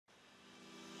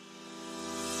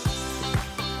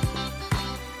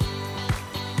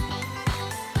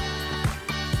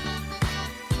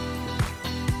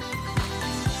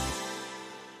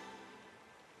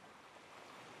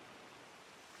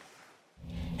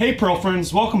Hey Pearl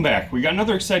friends, welcome back. We got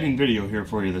another exciting video here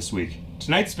for you this week.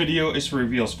 Tonight's video is for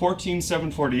reveals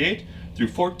 14748 through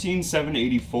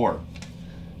 14784.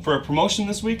 For a promotion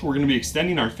this week, we're going to be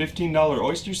extending our $15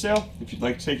 oyster sale. If you'd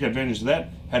like to take advantage of that,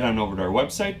 head on over to our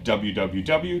website,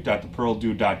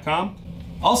 www.thepearldude.com.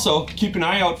 Also, keep an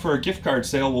eye out for a gift card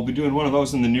sale. We'll be doing one of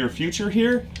those in the near future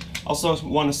here. Also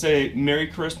want to say Merry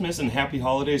Christmas and Happy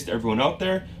Holidays to everyone out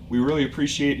there. We really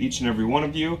appreciate each and every one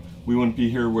of you. We wouldn't be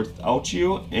here without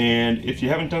you. And if you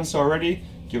haven't done so already,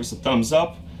 give us a thumbs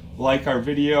up, like our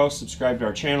video, subscribe to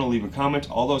our channel, leave a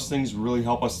comment. All those things really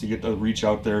help us to get the reach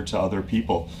out there to other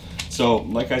people. So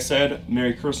like I said,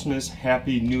 Merry Christmas,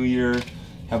 Happy New Year,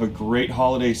 have a great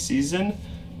holiday season.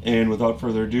 And without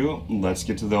further ado, let's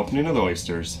get to the opening of the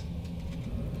oysters.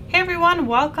 Hey everyone,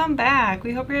 welcome back.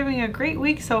 We hope you're having a great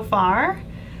week so far.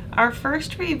 Our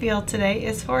first reveal today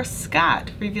is for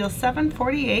Scott, reveal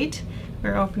 748.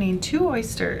 We're opening 2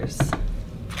 oysters.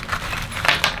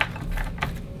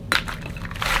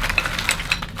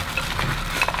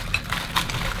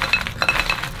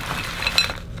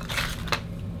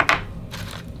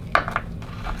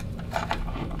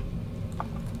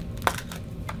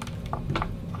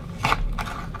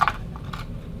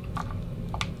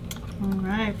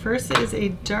 Alright, first is a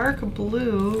dark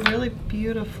blue, really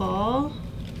beautiful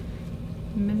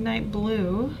midnight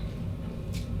blue.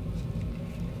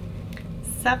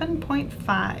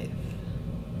 7.5.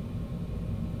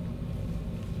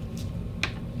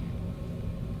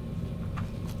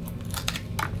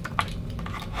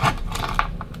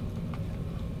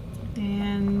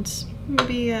 And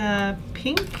maybe a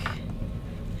pink,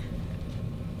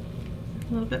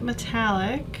 a little bit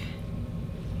metallic.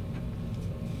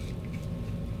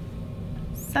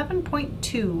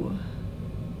 7.2.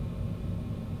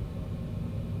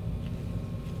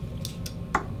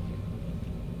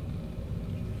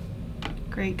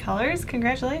 Great colors,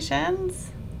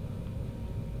 congratulations.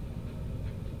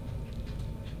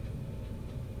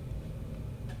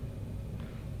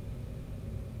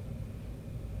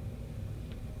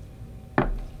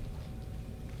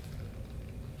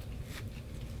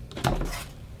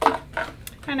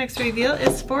 Our next reveal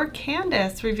is for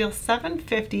Candace, reveal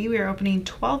 750. We are opening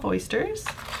 12 oysters.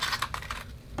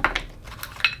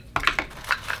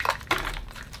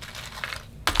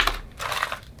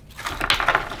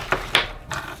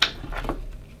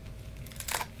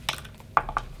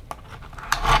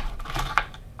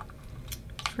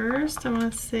 First, I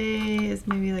want to say is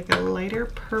maybe like a lighter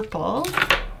purple.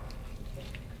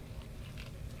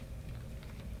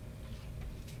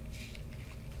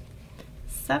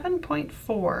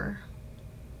 $7.4.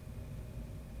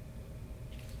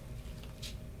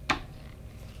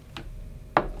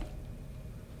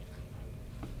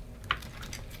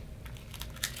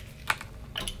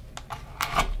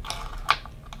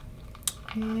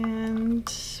 And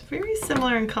very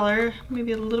similar in color,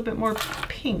 maybe a little bit more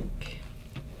pink.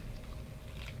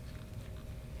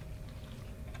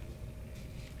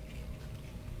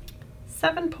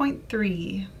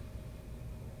 $7.3.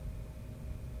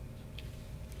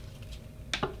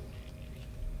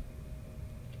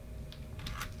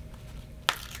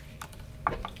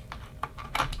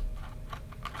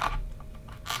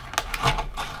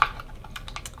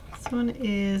 This one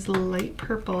is light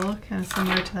purple, kind of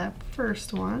similar to that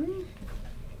first one.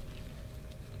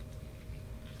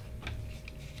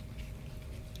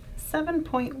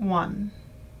 7.1.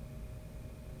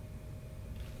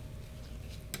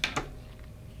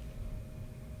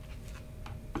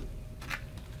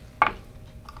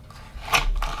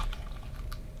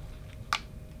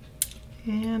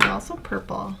 And also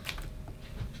purple.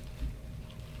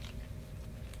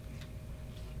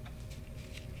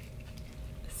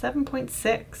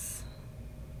 7.6.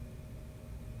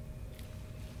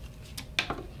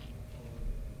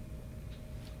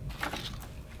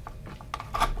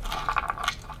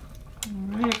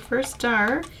 Alright, first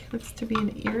dark looks to be an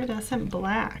iridescent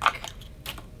black.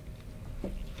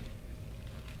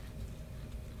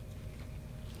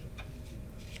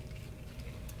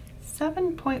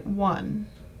 $7.1.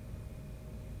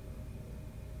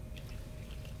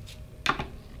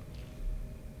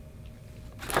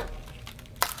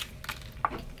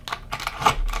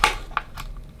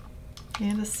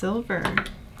 And a silver.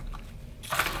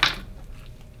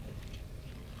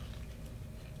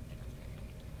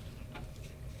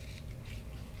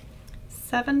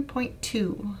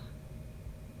 $7.2.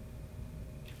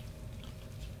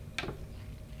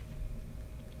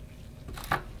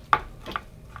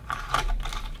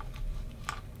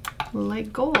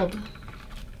 Light gold.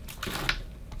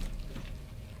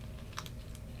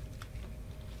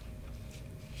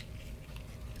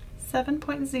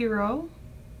 7.0.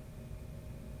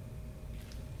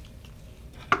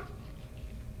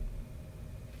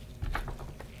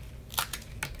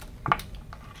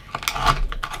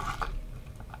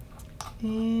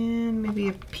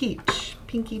 peach,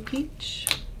 pinky peach.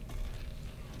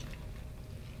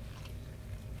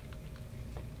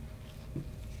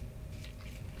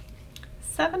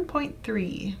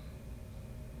 $7.3.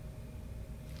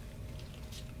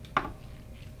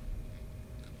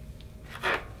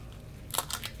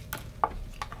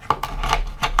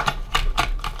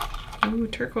 Ooh,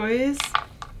 turquoise.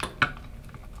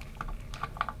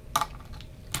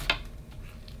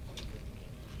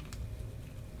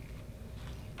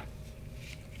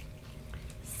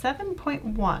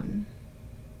 $7.1.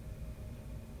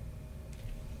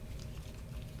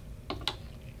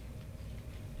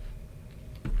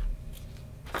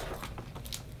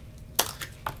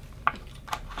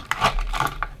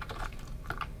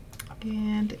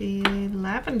 And a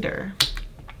lavender.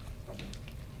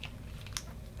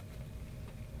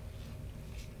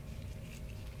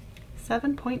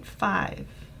 $7.5.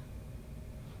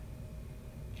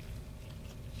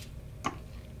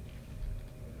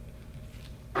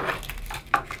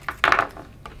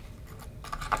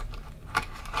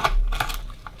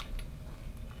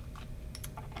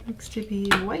 Looks to be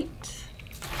white.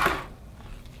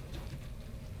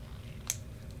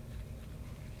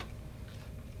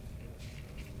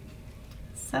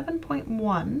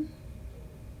 $7.1.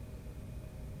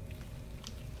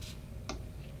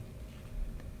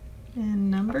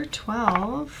 And number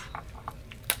 12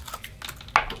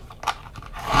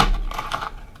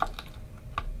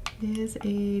 is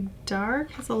a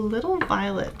dark, has a little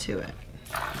violet to it.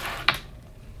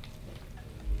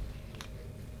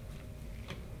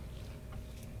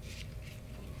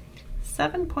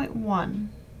 $7.1.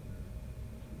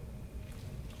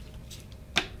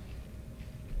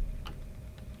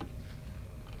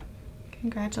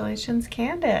 Congratulations,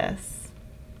 Candace.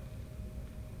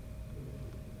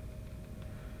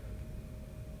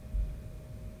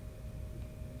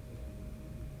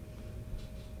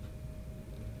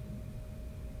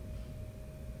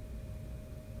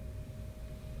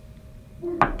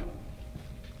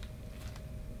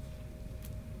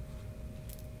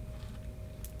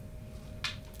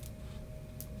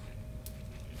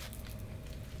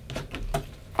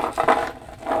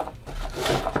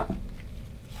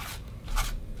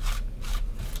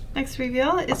 Next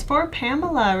reveal is for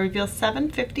Pamela. Reveal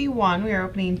 751. We are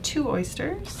opening 2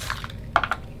 oysters.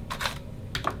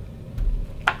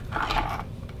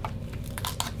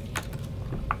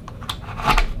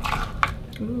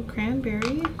 Ooh,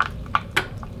 cranberry.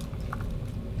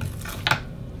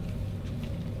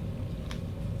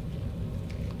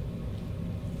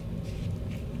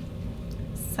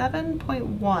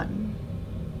 $7.1.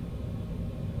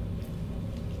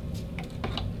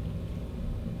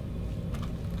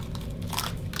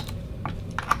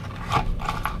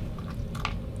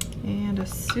 And a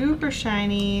super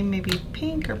shiny, maybe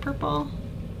pink or purple.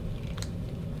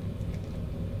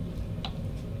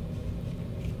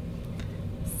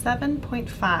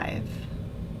 $7.5.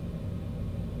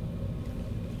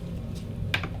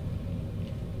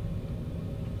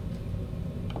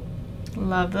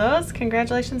 Love those.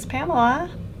 Congratulations,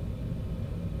 Pamela.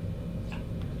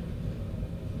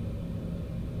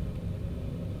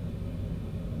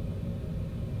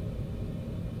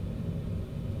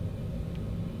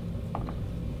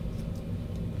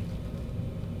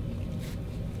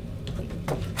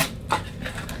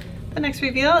 The next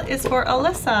reveal is for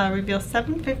Alyssa. Reveal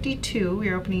 752. We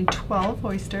are opening 12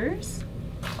 oysters.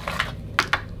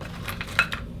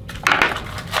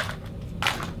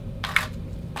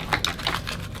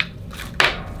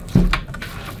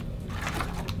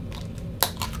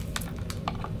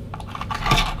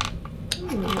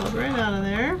 Rolled right out of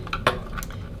there.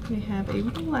 We have a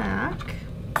black.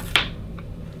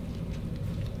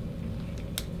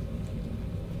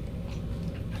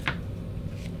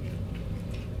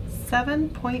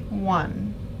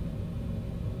 $7.1.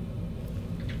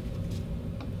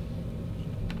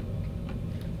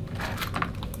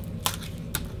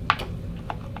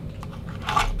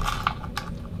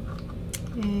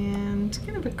 And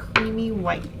kind of a creamy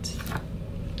white.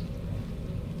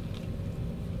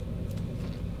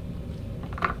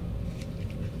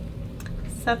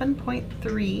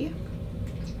 $7.3.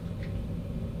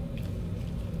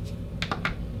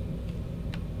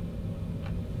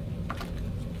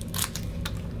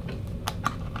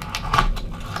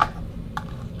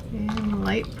 And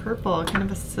light purple, kind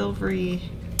of a silvery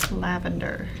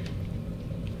lavender.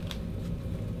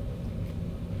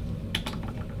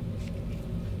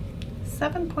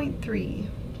 $7.3.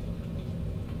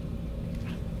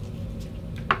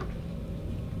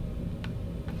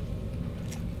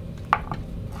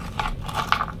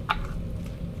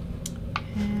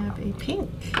 Have a pink.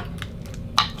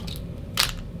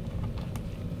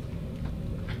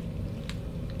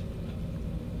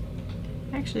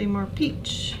 actually more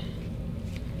peach.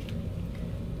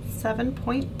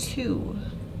 7.2.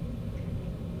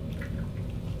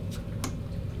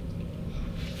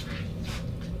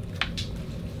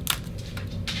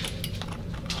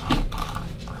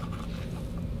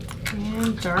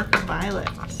 And dark violet.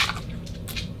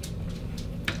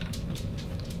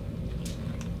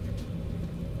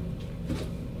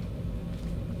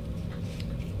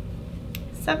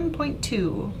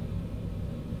 7.2.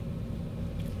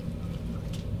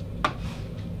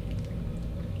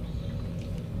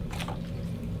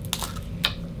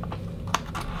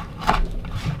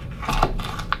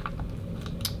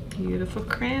 Beautiful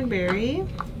cranberry.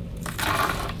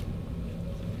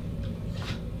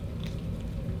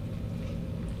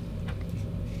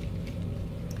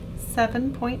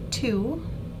 7.2.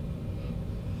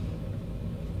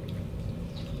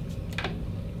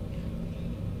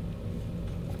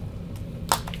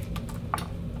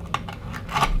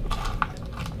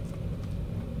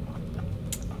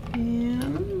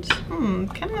 And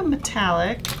kind of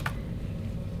metallic.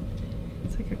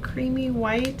 It's like a creamy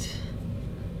white,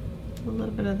 a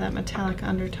little bit of that metallic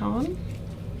undertone.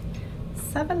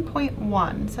 7.1,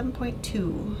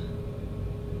 7.2.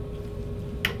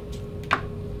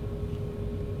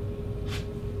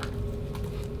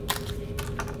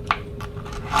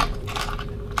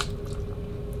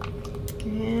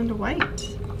 And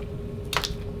white.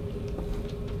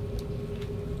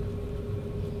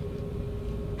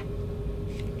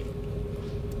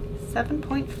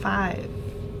 7.5.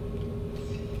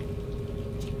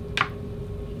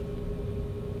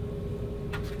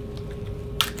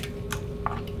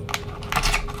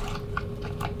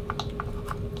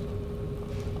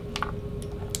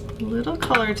 Little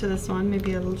color to this one,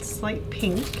 maybe a slight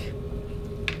pink.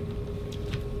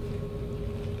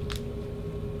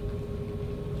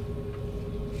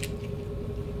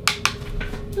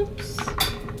 Oops.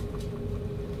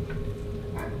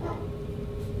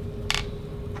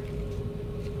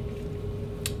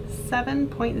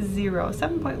 7.0,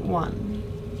 7.1.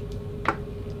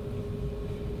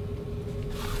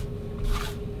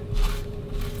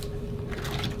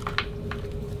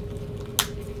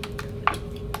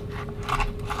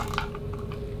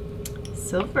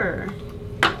 Silver.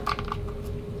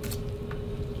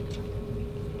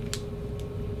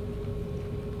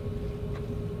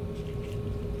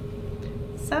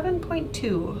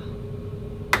 7.2.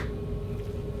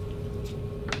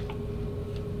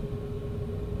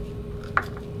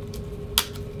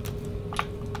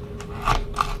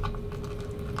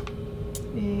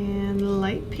 And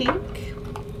light pink.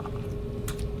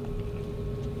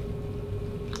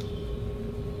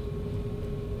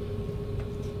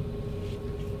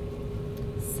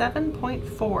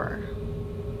 7.4.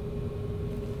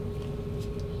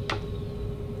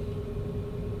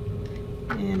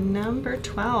 And number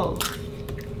 12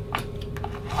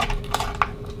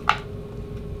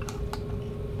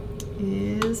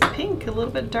 is pink, a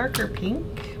little bit darker pink.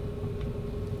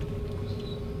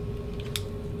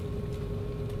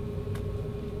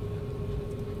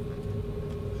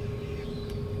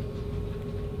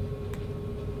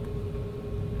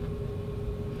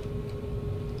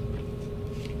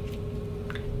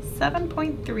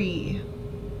 $7.3.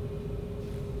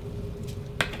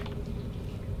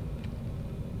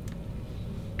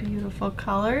 Beautiful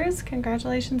colors.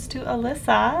 Congratulations to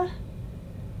Alyssa.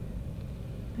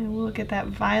 And we'll get that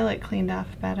violet cleaned off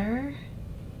better.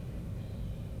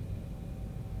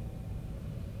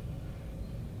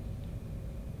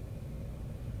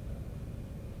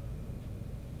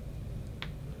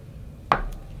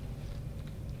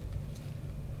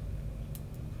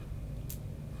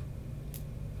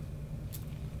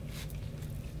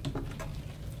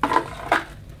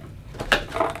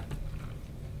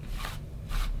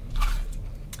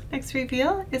 Next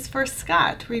reveal is for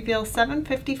Scott. Reveal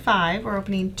 755. We're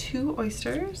opening 2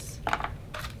 oysters.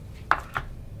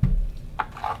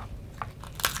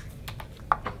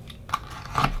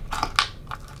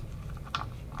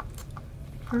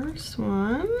 First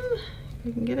one, if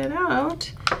we can get it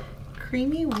out,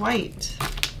 creamy white.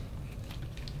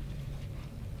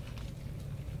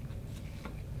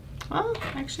 Well,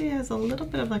 actually it has a little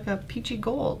bit of like a peachy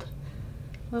gold.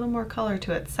 A little more color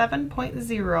to it.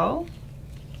 7.0.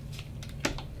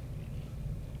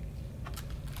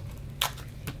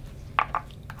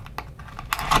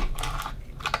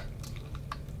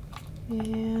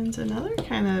 And another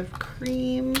kind of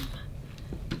cream,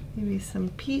 maybe some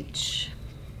peach.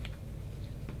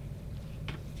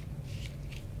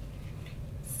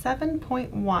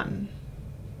 7.1.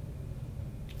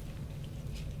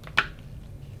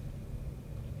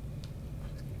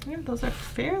 Yeah, those are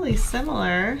fairly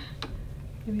similar.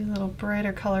 Maybe a little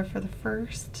brighter color for the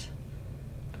first,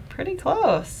 but pretty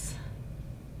close.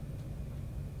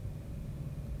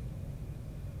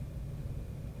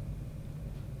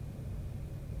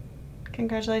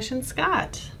 Congratulations,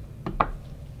 Scott.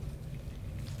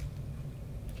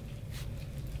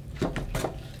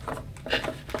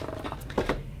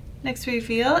 Next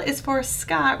reveal is for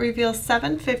Scott, reveal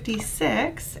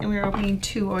 756, and we're opening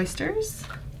 2 oysters.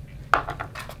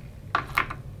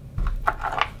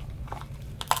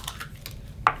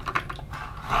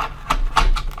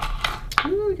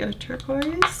 Ooh, we got a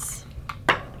turquoise.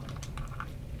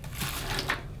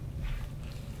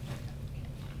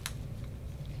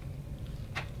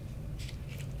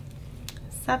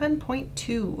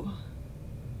 $7.2.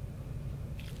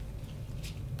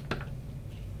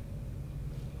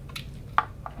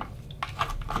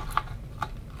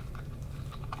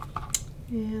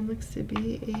 And looks to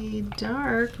be a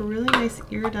dark, really nice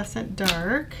iridescent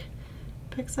dark.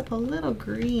 Picks up a little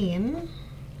green.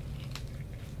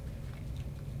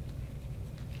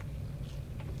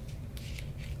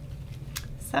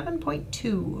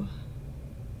 $7.2.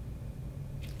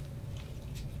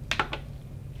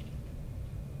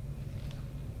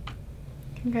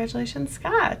 Congratulations,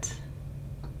 Scott.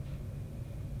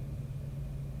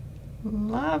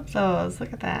 Love those.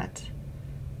 Look at that.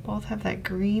 Both have that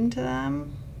green to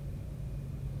them.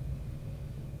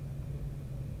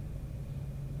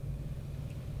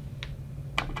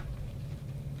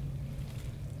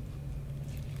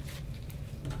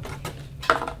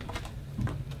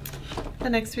 The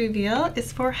next reveal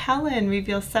is for Helen,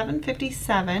 reveal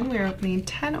 757. We're opening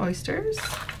 10 oysters.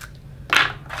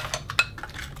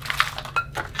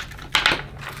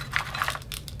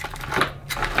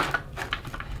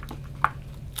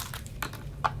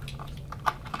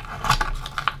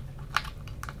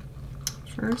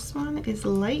 First one is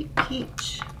light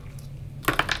peach.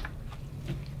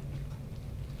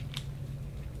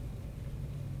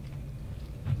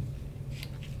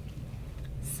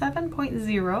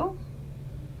 $7.0.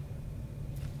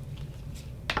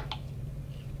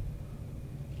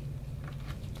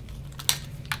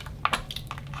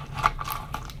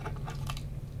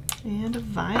 And a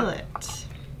violet.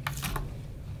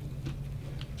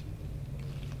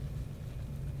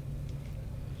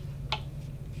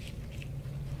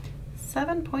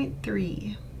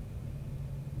 $7.3.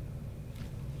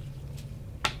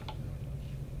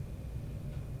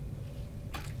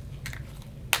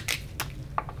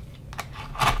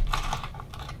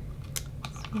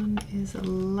 This one is a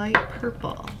light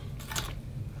purple.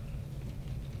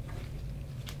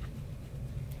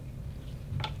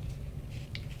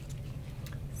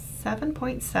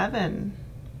 $7.7.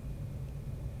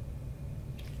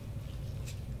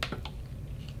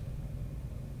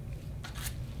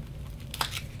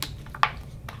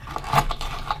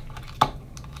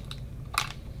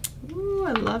 Ooh,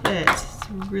 I love it. It's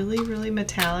really, really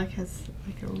metallic, has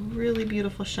like a really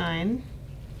beautiful shine.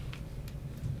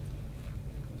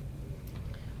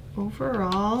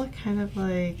 Overall, kind of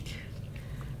like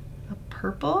a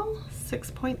purple,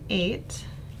 6.8.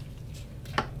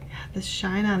 The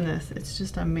shine on this, it's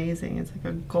just amazing. It's like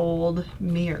a gold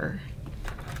mirror.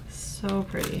 So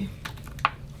pretty.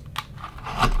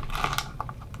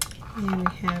 And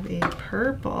we have a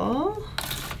purple.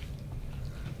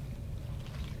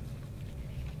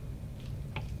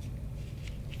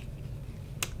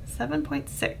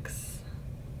 $7.6.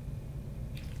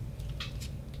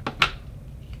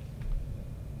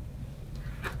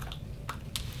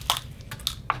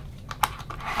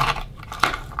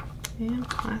 And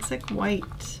classic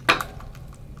white.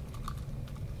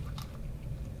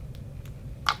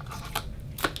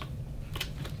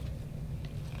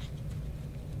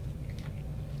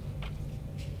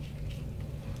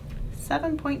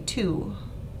 $7.2.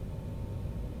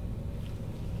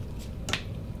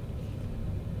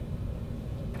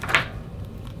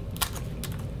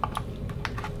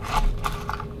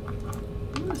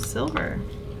 Ooh, silver.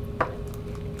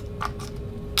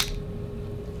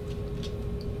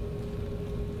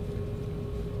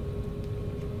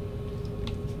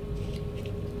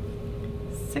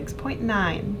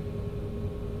 $6.9.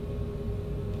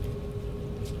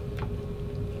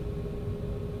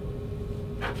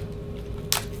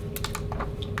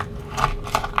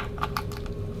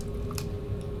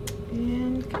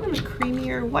 And kind of a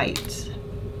creamier white.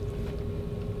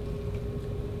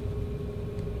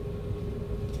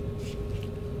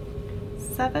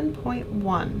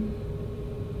 $7.1.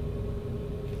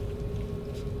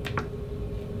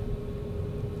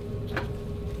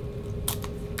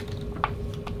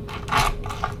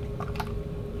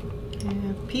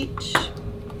 Peach.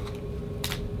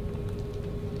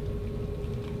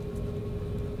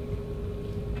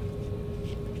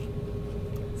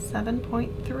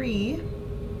 7.3.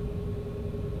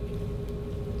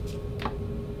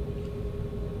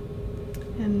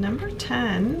 And number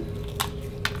 10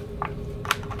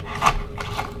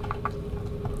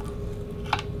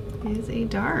 is a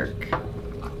dark.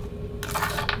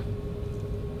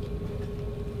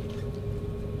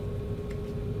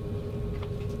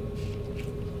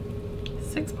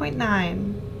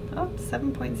 .9. Oh,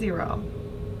 7.0.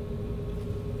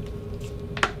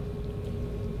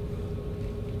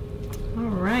 All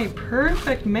right,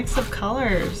 perfect mix of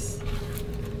colors.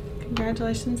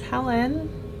 Congratulations,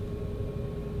 Helen.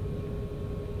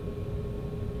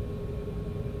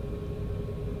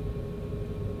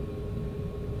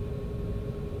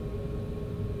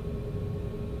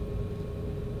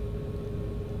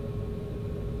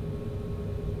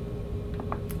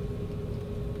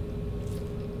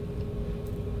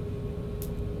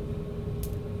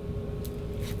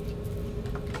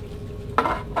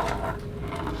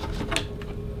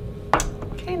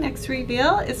 Next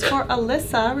reveal is for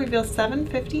Alyssa, reveal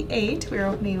 758. We're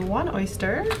opening one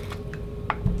oyster.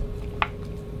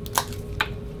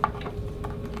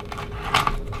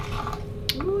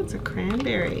 Ooh, it's a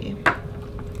cranberry.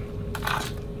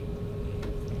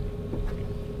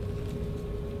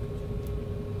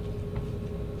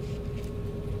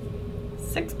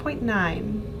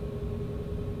 $6.9.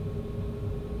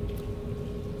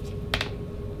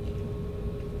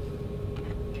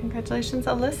 Congratulations,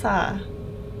 Alyssa.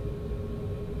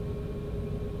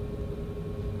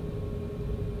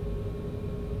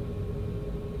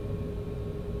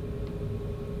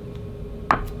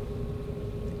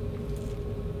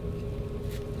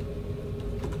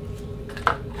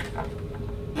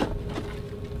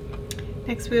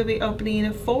 Next we'll be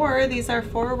opening 4. These are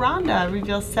for Rhonda.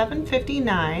 Reveal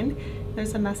 759.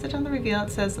 There's a message on the reveal.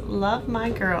 It says, "Love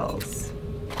my girls."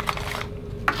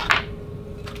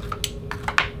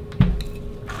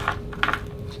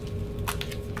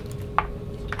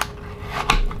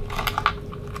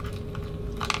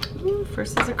 Ooh,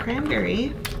 first is a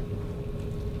cranberry.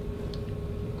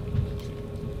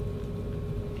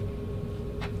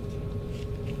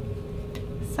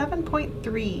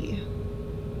 $7.3.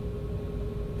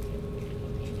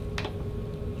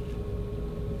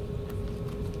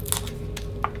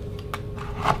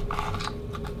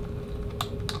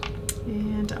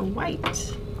 And a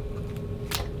white.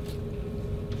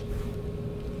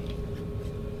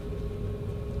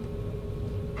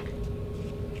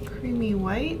 Creamy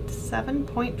white,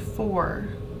 7.4.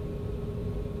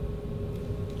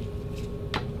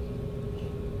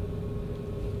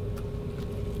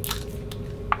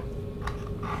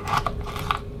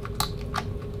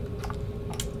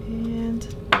 And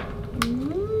I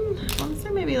want to say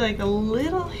maybe like a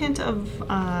little hint of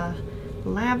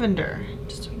lavender.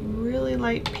 Just a really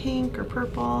light pink or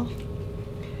purple.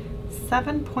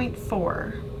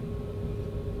 7.4.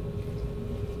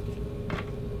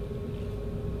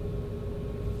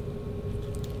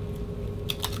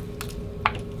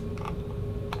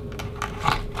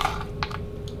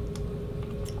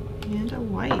 And a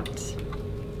white.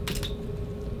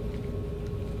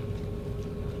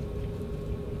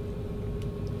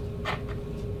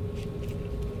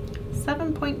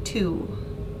 $7.2.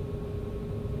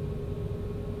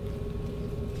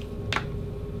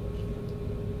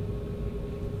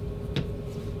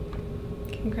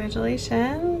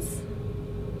 Congratulations.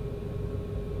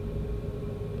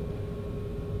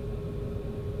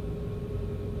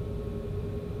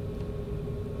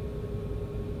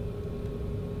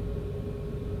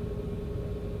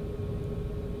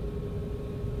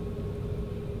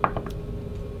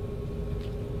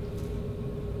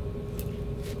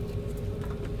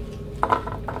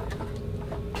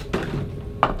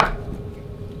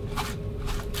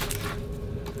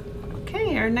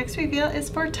 Our next reveal is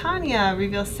for Tanya.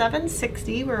 Reveal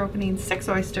 760. We're opening 6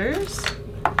 oysters.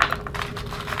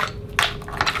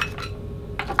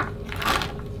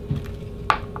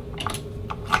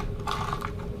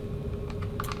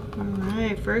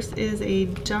 Alright, first is a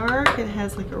dark. It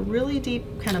has like a really deep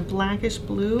kind of blackish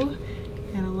blue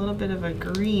and a little bit of a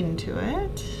green to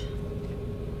it.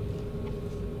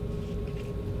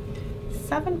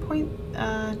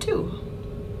 7.2.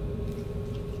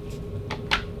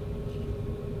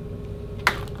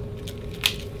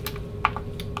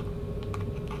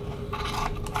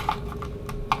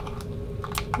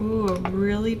 Ooh, a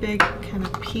really big kind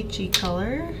of peachy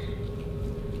color.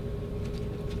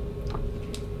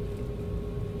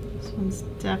 This one's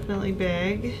definitely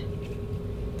big.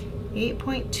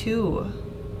 8.2.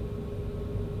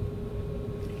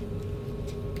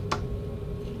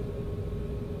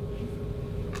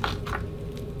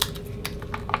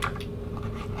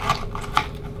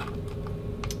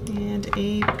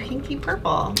 a pinky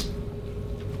purple.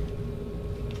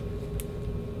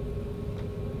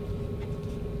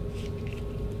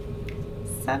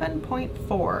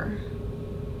 $7.4.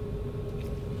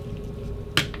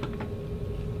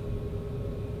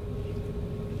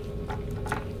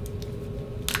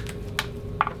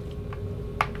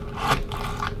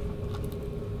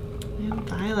 And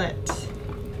violet.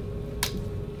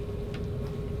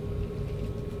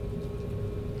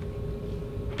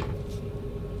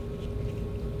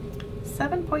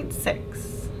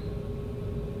 $7.6.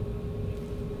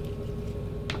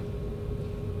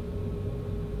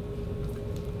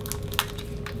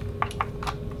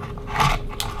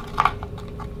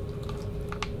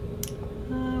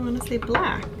 I want to say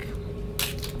black.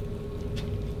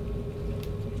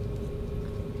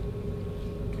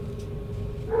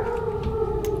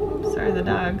 Oops, sorry, the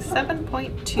dog.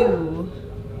 7.2.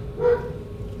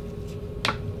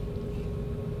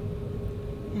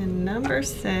 And number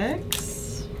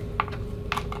 6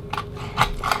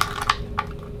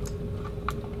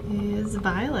 is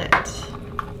violet.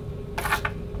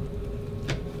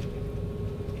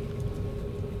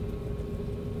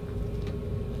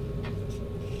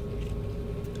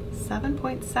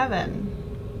 $7.7.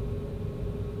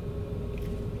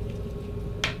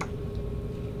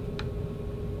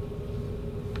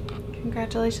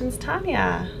 Congratulations,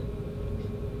 Tanya.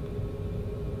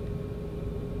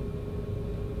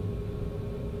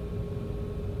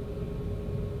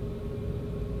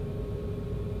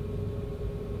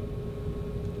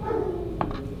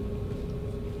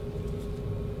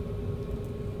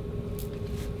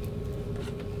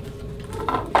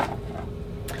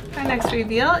 Our next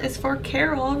reveal is for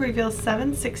Carol, reveal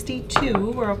 762.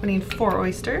 We're opening 4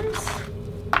 oysters.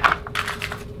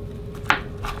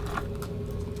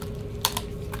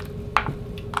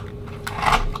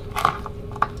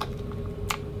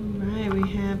 Alright, we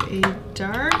have a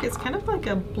dark, it's kind of like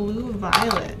a blue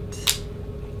violet.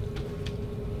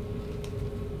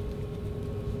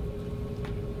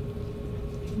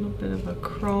 A little bit of a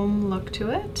chrome look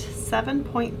to it.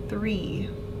 7.3.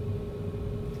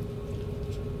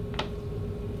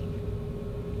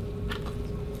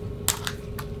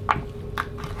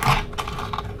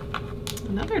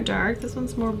 Another dark, this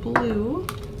one's more blue.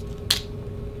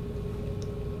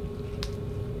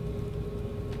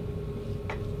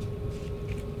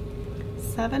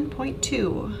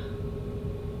 $7.2.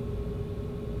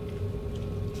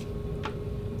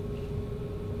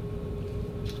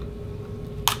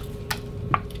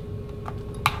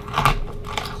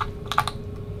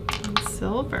 And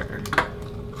silver.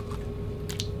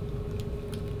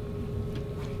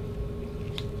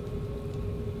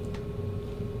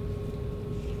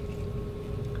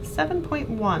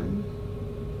 $7.1.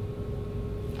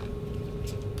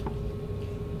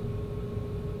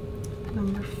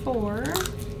 Number 4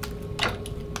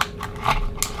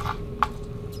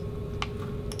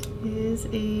 is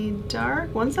a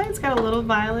dark. One side's got a little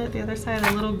violet, the other side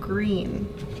a little green.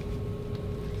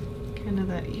 Kind of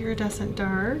that iridescent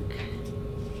dark.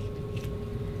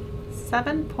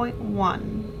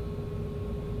 7.1.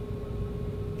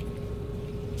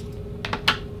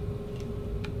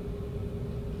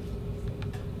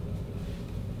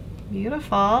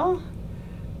 Beautiful.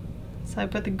 So I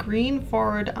put the green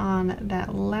forward on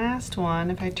that last one.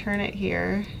 If I turn it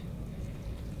here,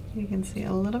 you can see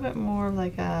a little bit more of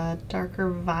like a darker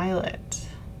violet.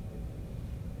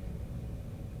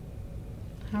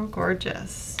 How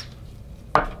gorgeous.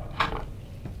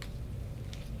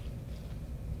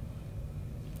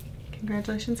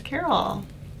 Congratulations, Carol.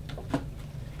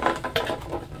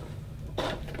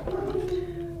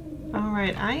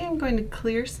 Alright, I am going to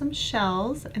clear some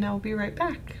shells and I will be right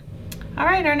back.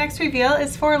 Alright, our next reveal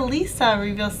is for Lisa,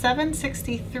 reveal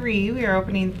 763. We are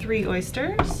opening 3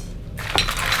 oysters.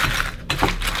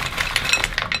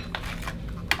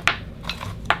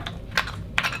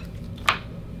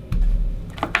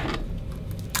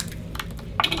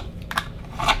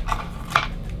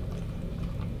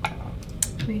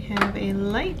 We have a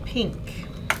light pink.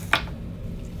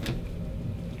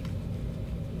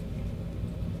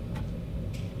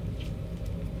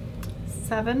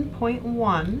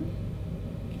 $7.1.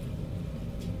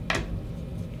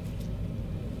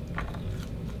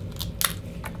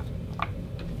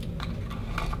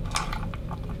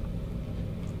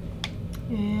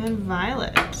 And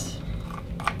violet.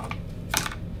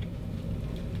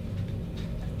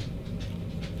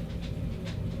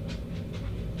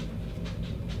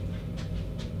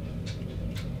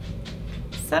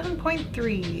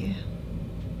 $7.3.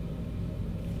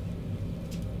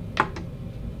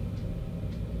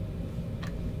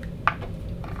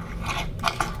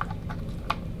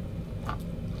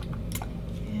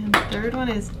 third one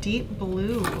is deep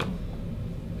blue.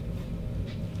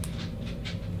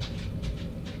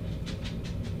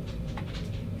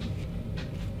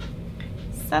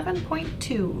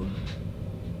 $7.2.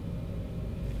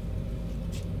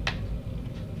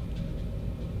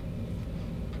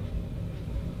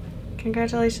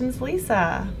 Congratulations,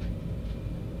 Lisa.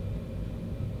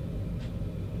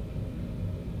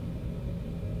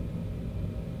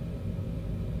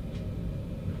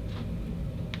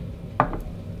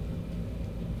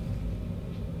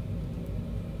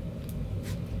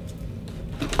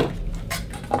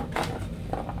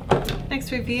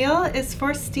 Next reveal is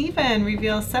for Stephen.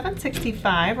 Reveal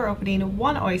 765. We're opening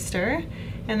 1 oyster.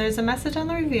 And there's a message on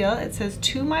the reveal. It says,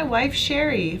 "To my wife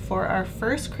Sherry, for our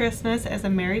first Christmas as a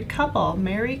married couple.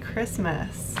 Merry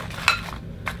Christmas."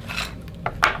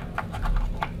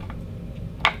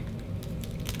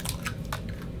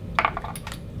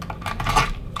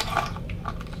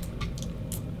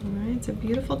 Alright, it's a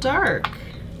beautiful dark.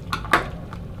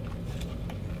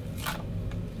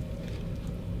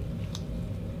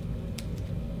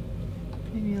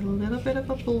 Maybe a little bit of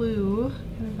a blue,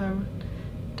 kind of a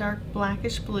dark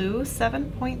blackish blue.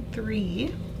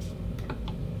 7.3.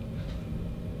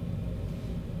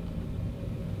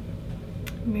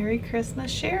 Merry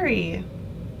Christmas, Sherry.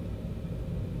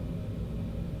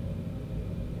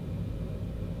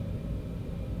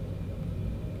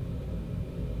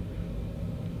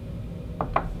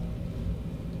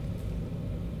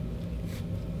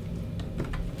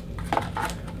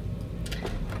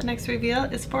 The next reveal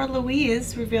is for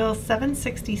Louise. Reveal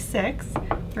 766.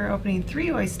 We're opening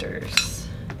 3 oysters.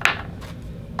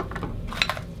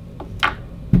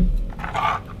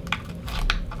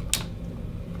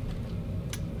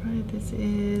 Alright, this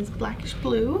is blackish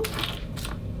blue.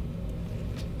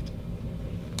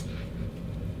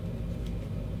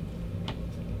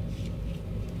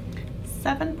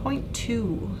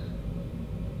 $7.2.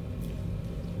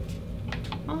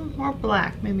 Oh, more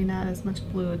black, maybe not as much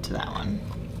blue to that one.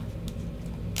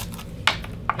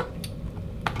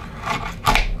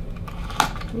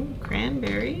 Ooh,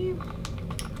 cranberry.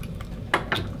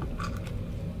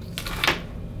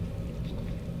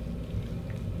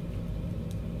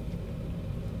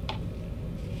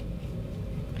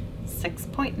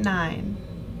 $6.9.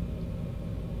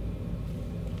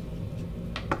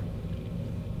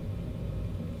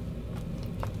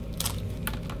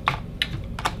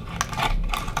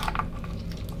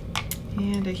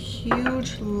 And a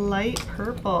huge light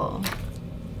purple.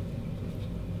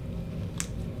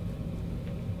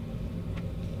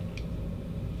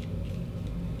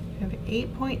 We have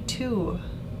 8.2.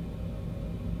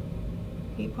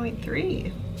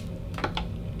 8.3.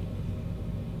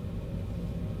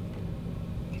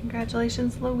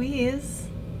 Congratulations, Louise.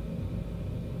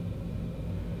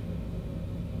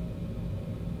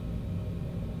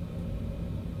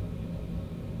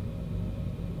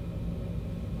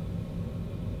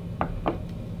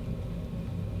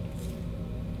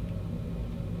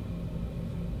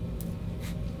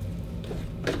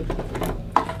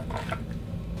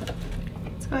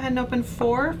 Let's go ahead and open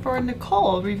 4 for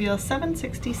Nicole. Reveal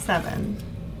 767.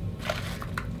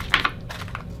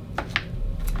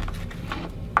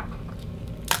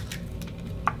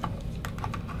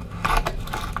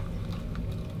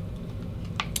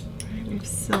 We have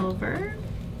silver.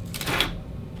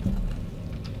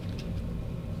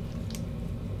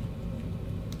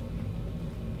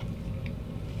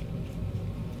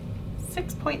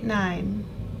 $6.9.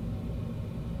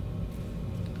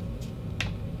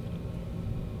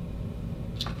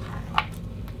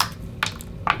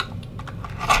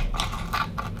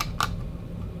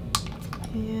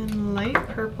 And light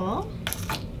purple.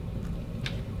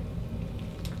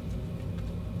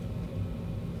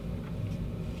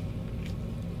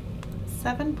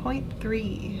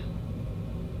 $7.3.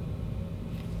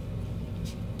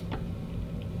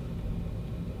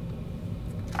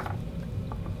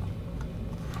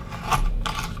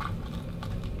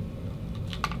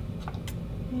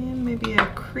 And maybe a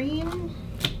cream.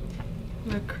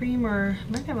 A cream, or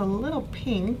might have a little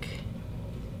pink.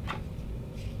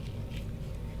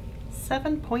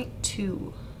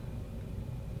 7.2.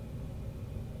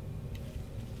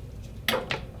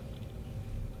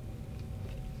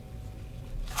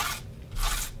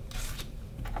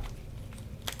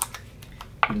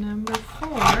 Number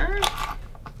 4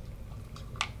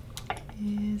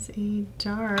 is a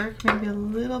dark, maybe a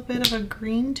little bit of a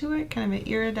green to it, kind of an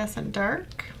iridescent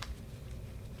dark.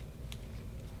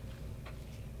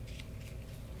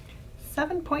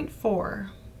 7.4.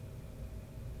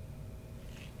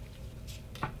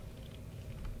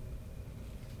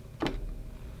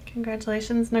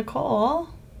 Congratulations, Nicole.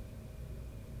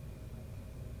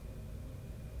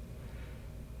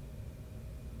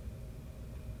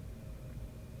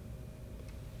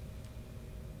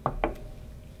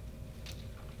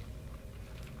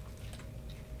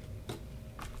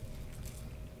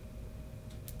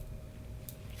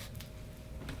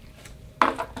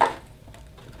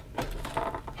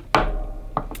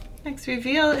 Next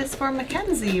reveal is for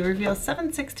Mackenzie. Reveal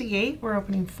 768. We're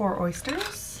opening 4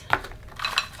 oysters.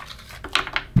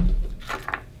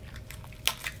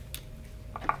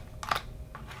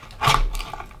 All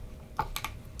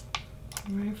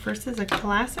right, first is a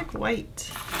classic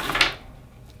white.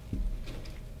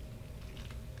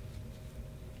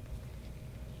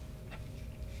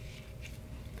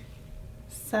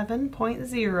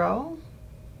 $7.0.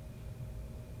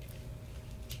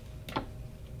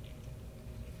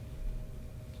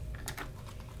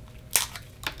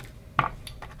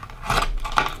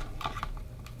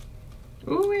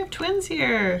 Ooh, we have twins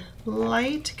here.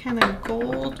 Light, kind of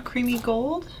gold, creamy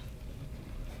gold.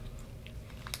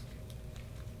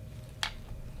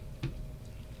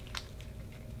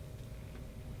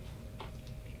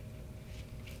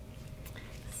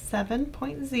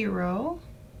 $7.0.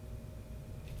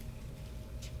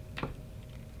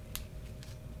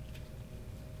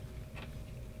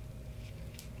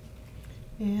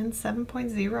 And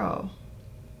 7.0.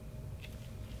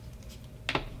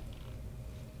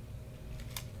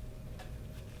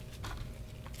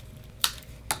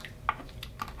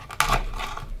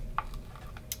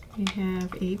 We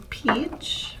have a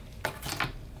peach.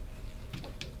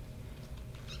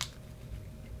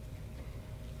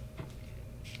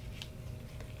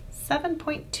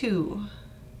 $7.2.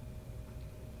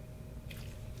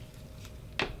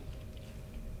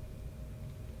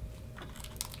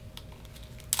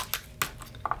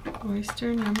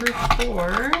 Oyster number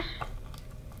 4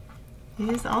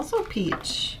 is also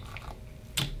peach.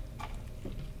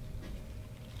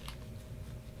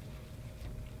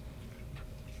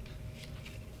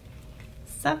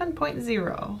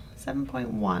 $7.0,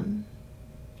 $7.1.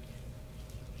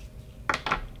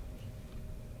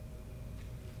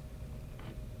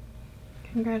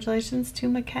 Congratulations to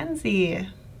Mackenzie.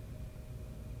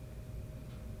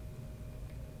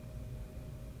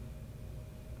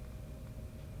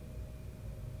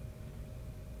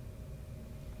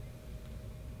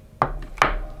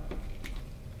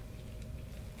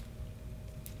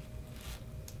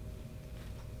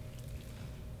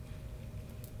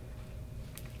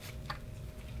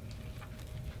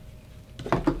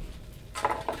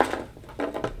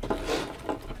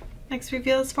 Next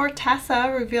reveal is for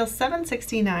Tessa. Reveal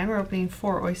 769. We're opening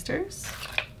 4 oysters.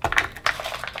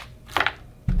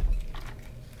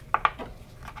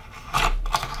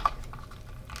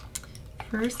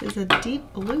 First is a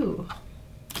deep blue.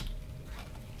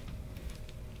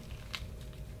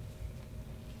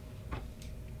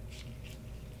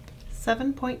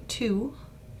 $7.2.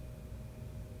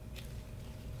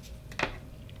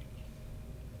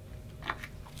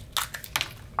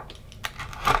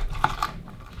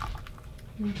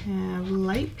 We have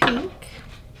light pink.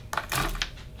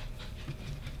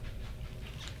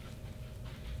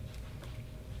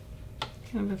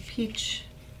 Kind of a peachy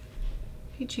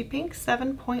pink,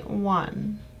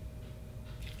 7.1.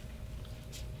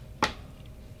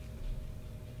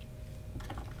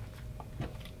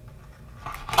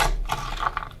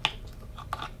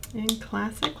 And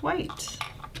classic white.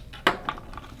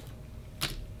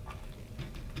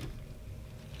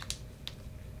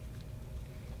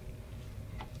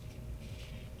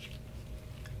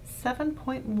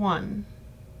 $7.1.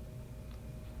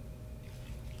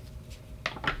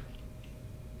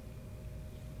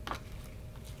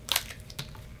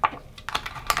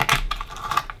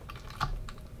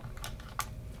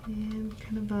 And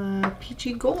kind of a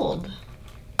peachy gold.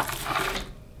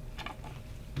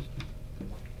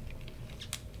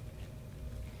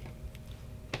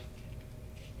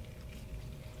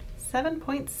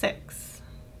 $7.6.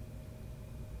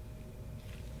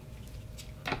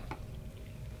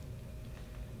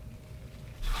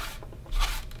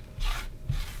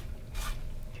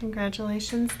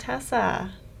 Congratulations,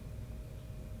 Tessa.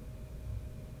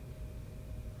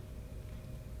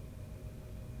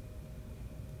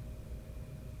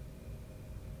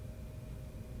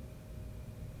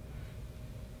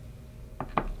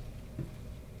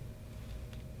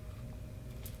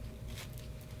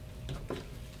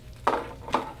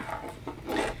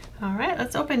 All right,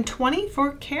 let's open 20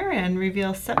 for Karen.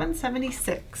 Reveal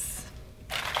 776.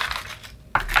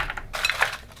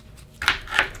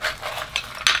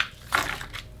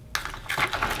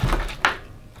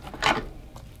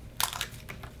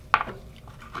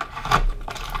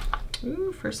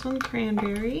 Ooh, first one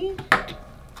cranberry.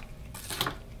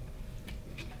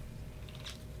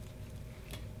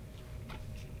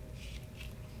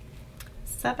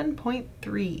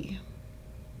 $7.3.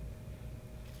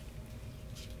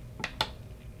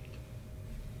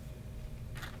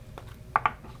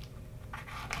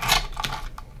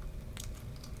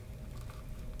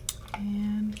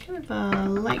 And kind have a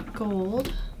light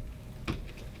gold.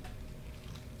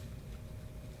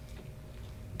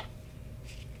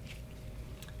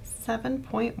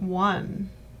 $7.1.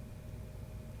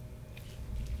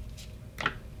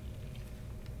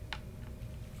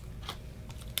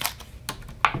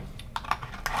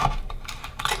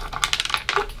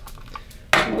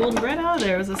 Gold and red out of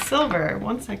there. It was a silver.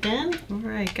 1 second. All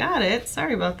right, got it.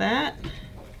 Sorry about that.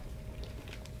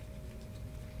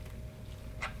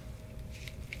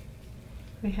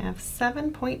 We have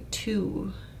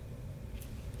 7.2.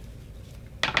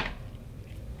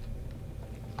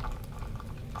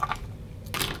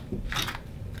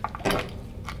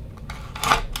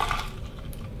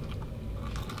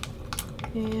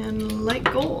 And light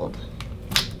gold.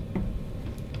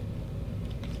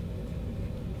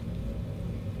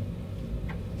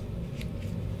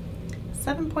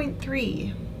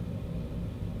 $7.3.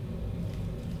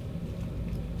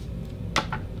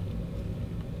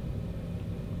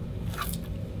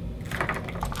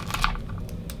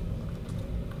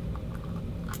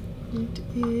 It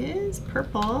is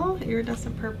purple,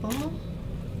 iridescent purple.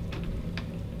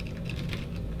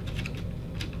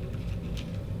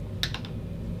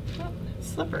 Oh, it's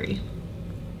slippery.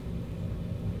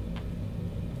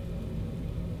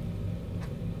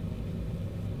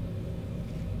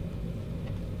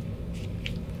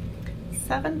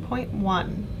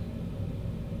 $7.1.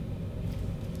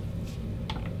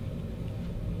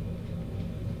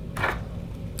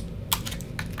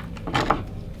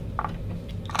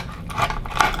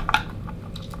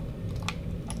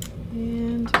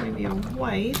 And maybe a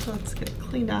white. Let's get it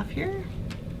cleaned off here.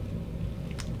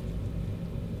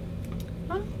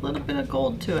 Oh, a little bit of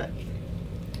gold to it.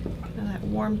 Got that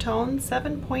warm tone.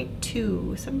 7.2,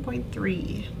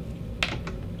 7.3.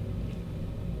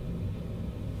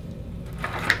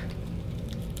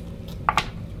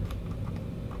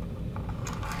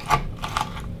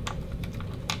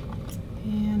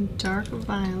 And dark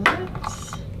violet.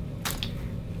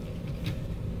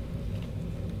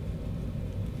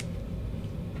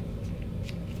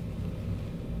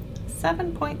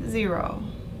 $7.0.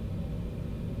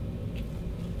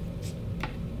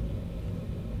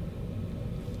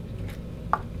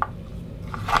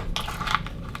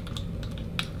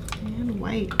 And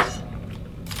white.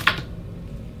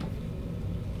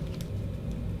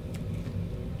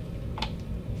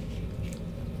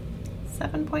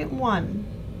 $7.1.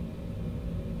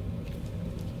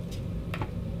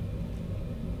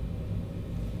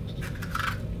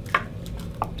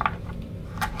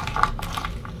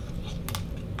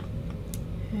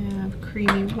 Have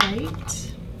creamy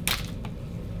white.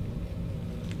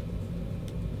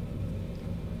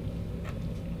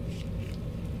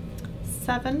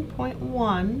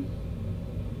 $7.1.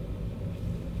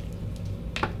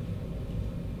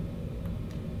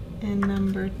 And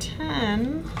number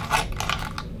 10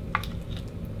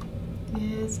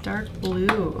 is dark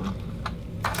blue.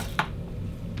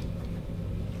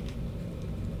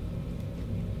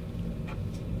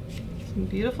 Some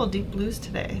beautiful deep blues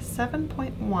today.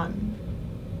 7.1.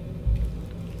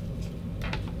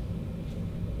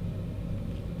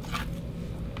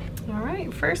 All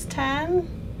right, first 10.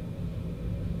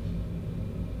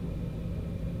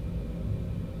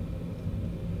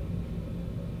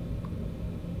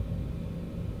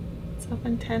 Let's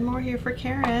open 10 more here for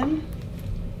Karen.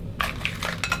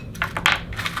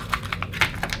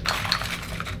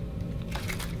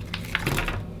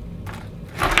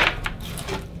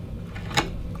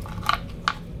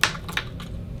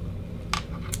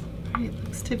 It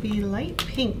looks to be light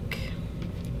pink.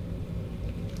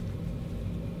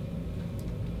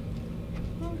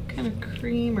 Oh, kind of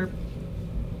cream or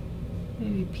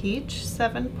maybe peach.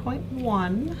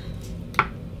 7.1.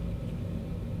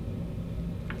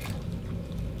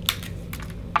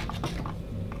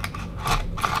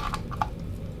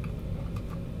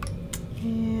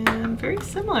 And very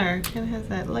similar. Kind of has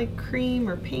that light cream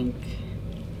or pink.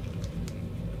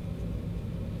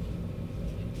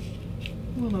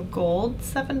 A little gold,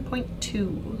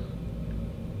 7.2.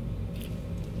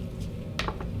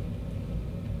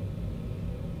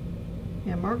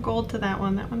 Yeah, more gold to that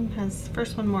one. That one has,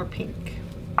 first one more pink.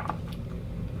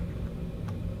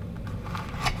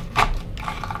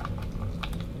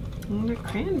 And a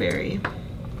cranberry.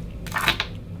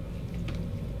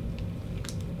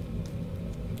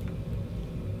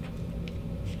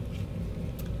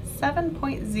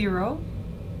 $7.0.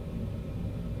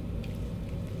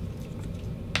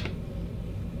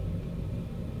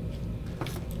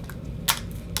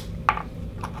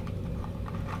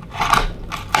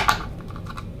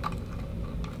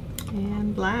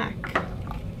 And black.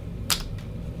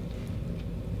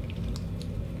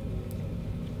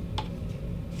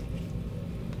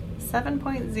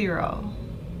 7.0.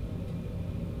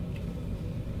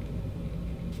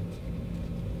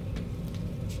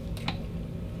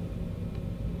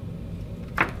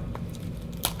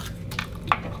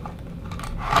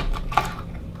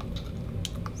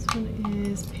 This one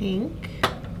is pink.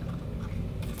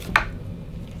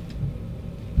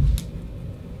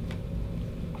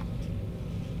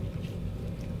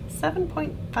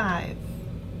 7.5.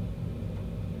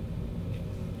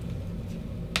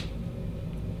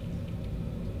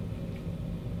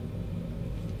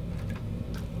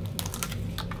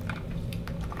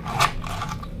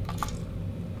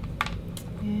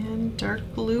 And dark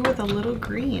blue with a little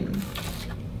green.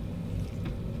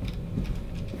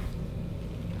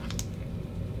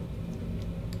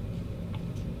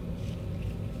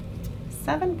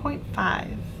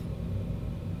 7.5.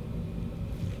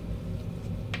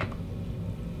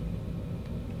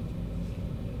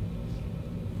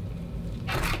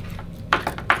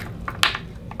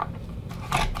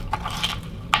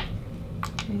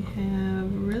 We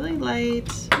have really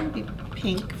light, maybe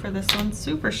pink for this one,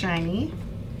 super shiny.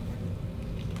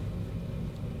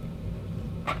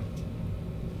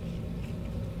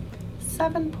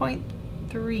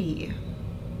 $7.3.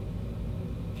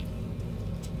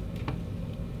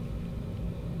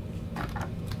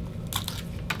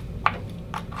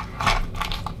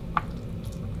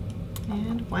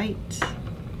 And white.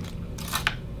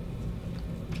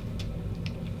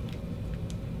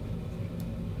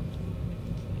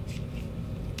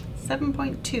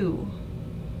 $7.2.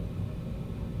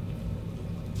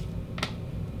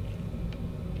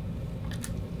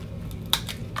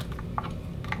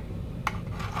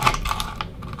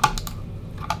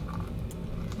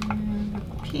 And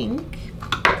pink,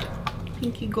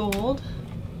 pinky gold.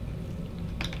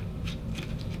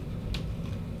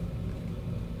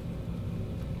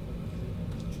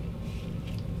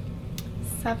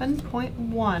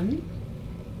 $7.1.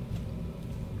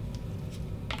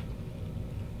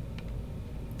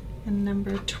 And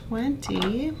number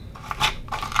 20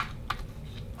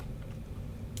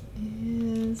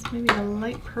 is maybe a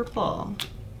light purple.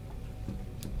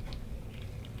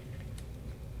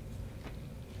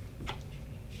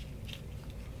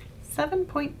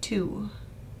 $7.2.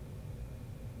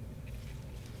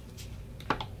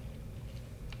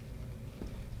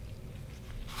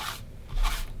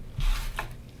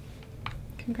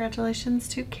 Congratulations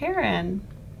to Karen.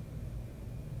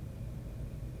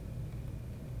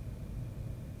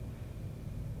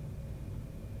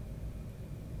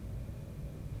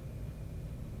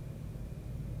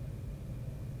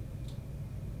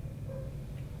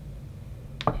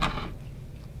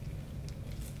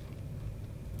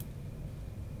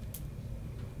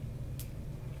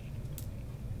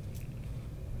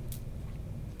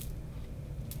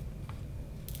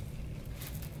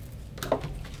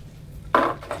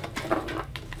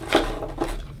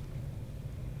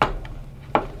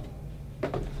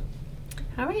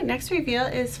 All right, next reveal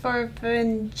is for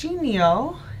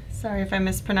Vingenio. Sorry if I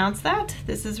mispronounced that.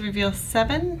 This is reveal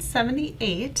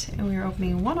 778, and we are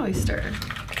opening one oyster.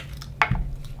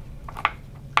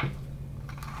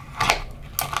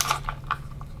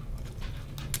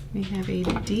 We have a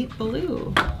deep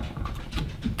blue.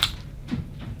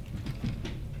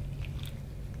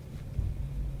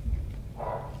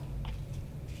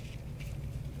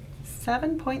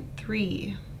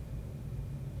 $7.3.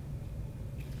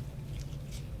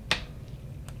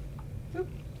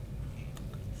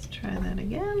 Let's try that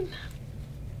again.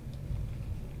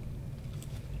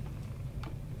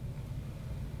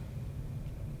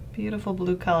 Beautiful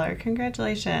blue color.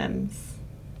 Congratulations.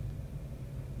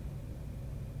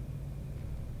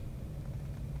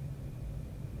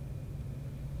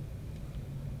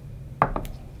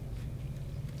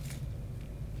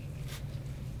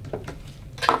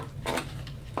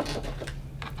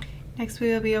 Next we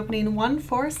will be opening one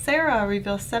for Sarah,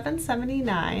 reveal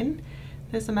 779.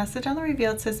 There's a message on the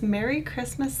reveal. It says, "Merry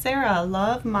Christmas, Sarah.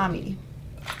 Love, Mommy."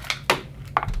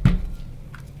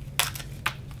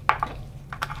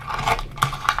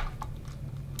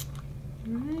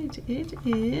 Alright, it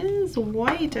is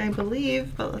white, I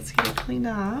believe, but let's get it cleaned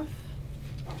off.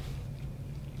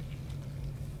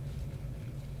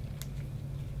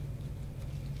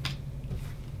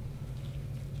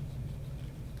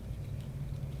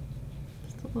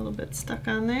 A little bit stuck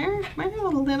on there. Might have a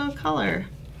little color.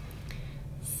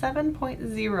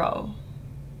 7.0.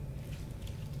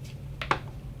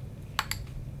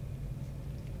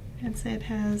 I'd say it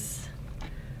has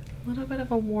a little bit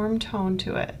of a warm tone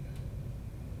to it.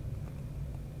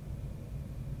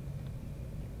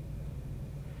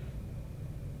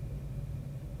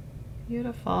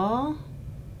 Beautiful.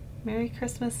 Merry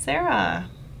Christmas, Sarah.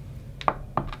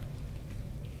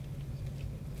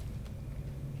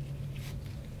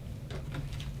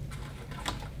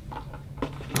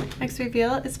 next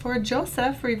reveal is for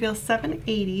Joseph, reveal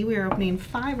 780. We are opening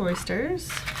 5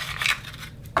 oysters.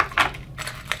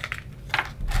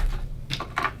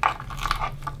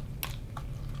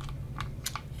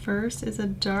 First is a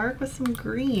dark with some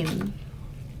green.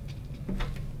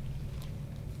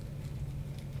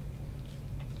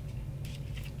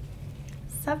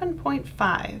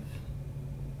 $7.5.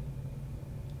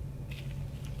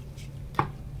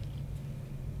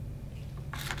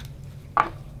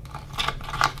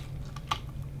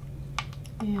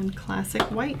 And classic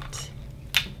white.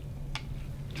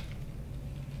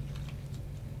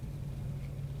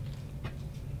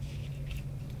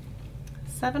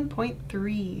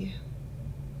 $7.3.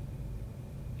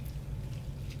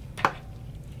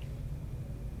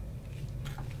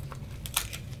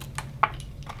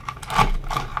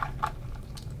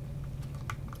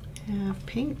 Have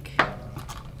pink.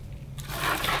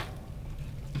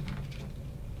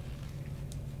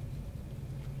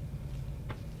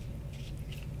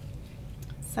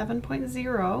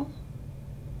 $7.0.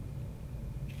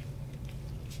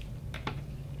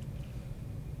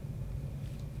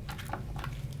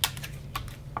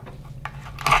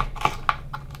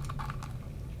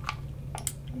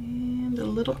 And a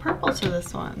little purple to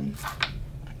this one.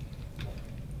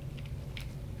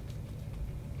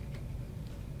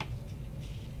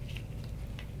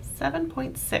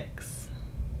 $7.6.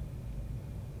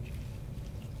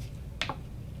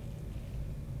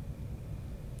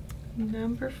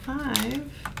 Number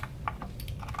 5.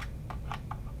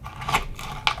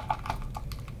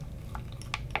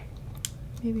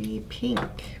 Maybe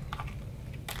pink.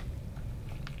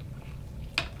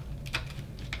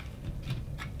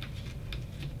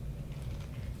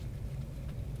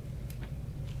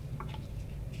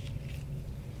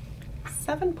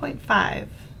 $7.5.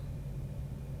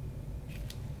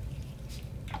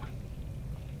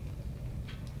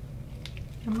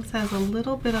 Almost has a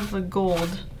little bit of a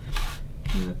gold,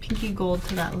 kind of a pinky gold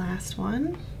to that last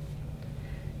one.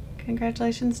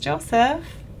 Congratulations, Joseph.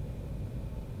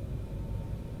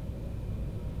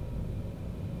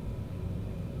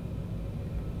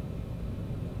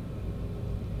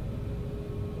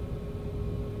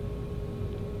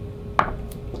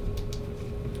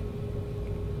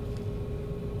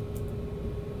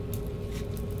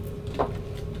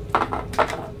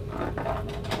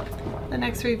 The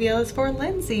next reveal is for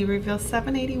Lindsay, reveal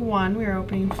 781. We are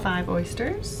opening 5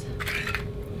 oysters.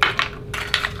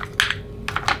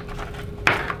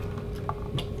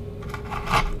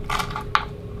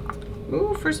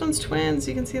 Ooh, first one's twins.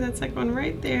 You can see that second one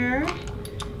right there.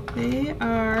 They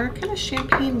are kind of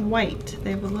champagne white.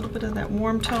 They have a little bit of that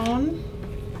warm tone.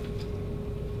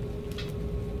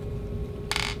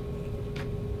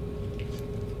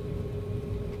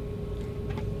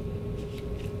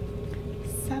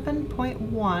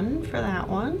 $7.1 for that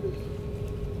one.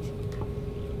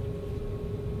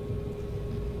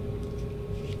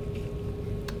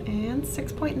 And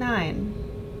 $6.9.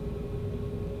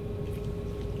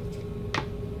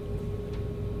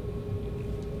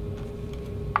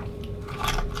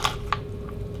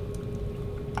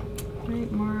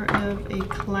 Right, more of a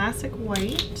classic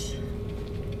white.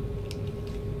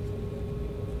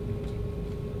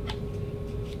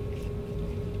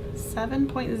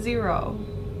 $7.0.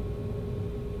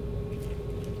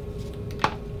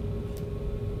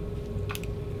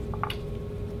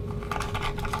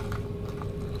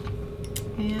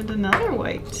 And another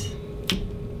white. See,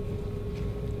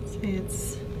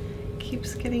 it's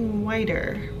keeps getting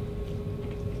whiter.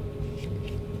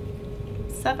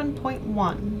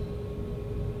 7.1.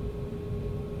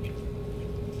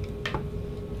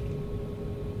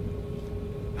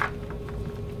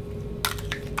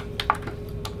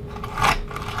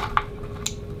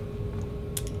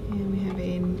 And we have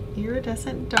an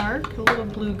iridescent dark, a little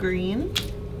blue-green.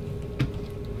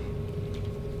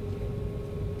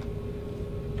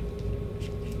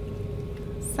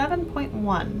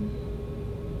 $7.1.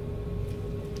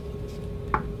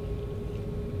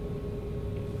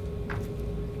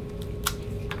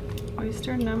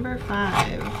 Oyster number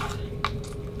 5.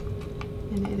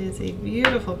 And it is a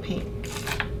beautiful pink.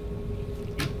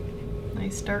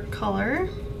 Nice dark color.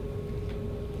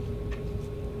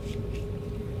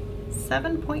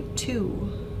 7.2.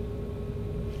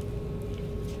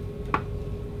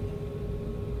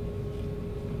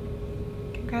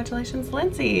 Congratulations,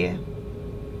 Lindsay.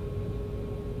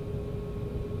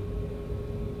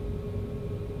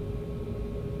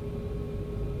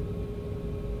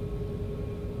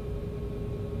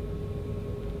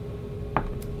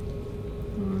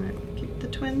 Keep the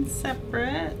twins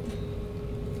separate.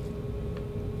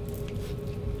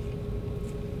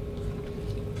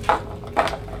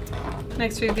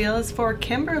 Next reveal is for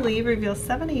Kimberly, reveal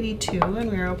 782,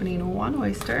 and we're opening 1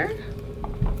 oyster.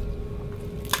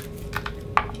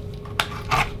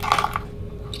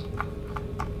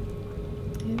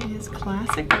 It is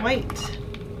classic white.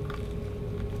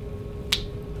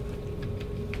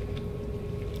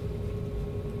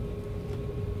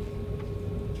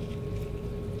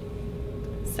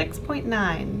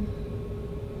 $6.9.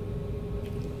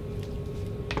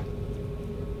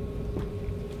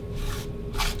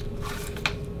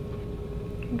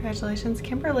 Congratulations,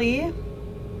 Kimberly.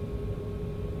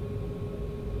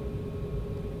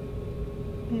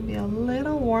 Maybe a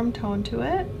little warm tone to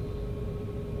it.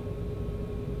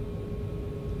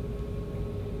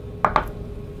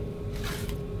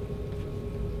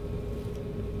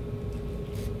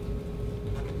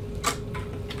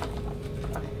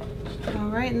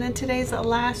 Alright, and then today's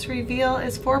last reveal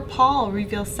is for Paul,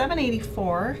 reveal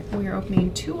 784, and we are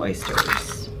opening 2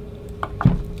 oysters.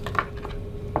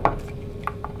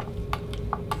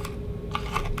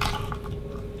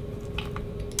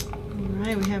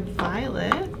 Alright, we have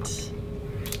violet.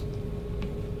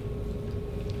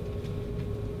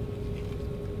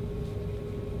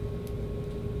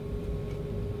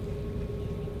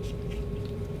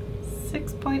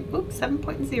 Oops,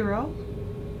 7.0.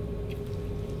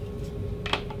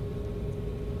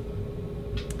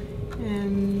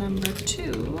 And number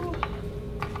 2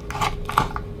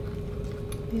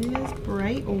 is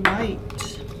bright white.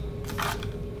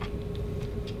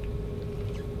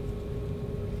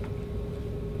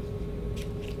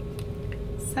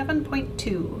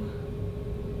 $7.2.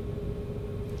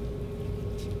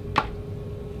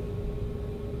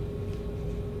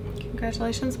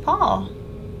 Congratulations, Paul.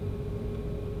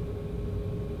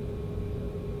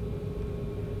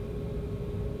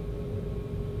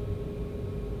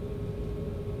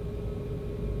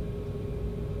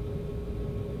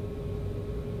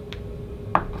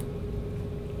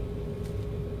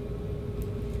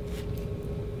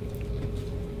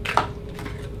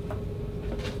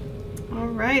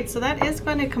 Alright, so that is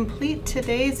going to complete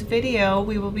today's video.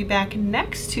 We will be back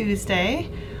next Tuesday.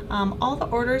 All the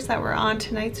orders that were on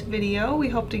tonight's video, we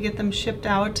hope to get them shipped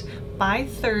out by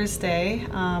Thursday.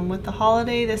 With the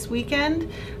holiday this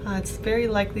weekend, it's very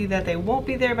likely that they won't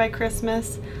be there by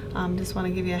Christmas. Just want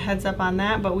to give you a heads up on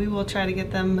that, but we will try to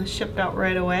get them shipped out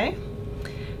right away.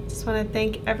 Just want to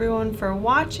thank everyone for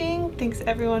watching. Thanks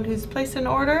everyone who's placed an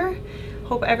order.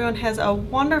 Hope everyone has a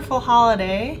wonderful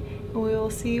holiday. We will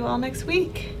see you all next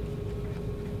week.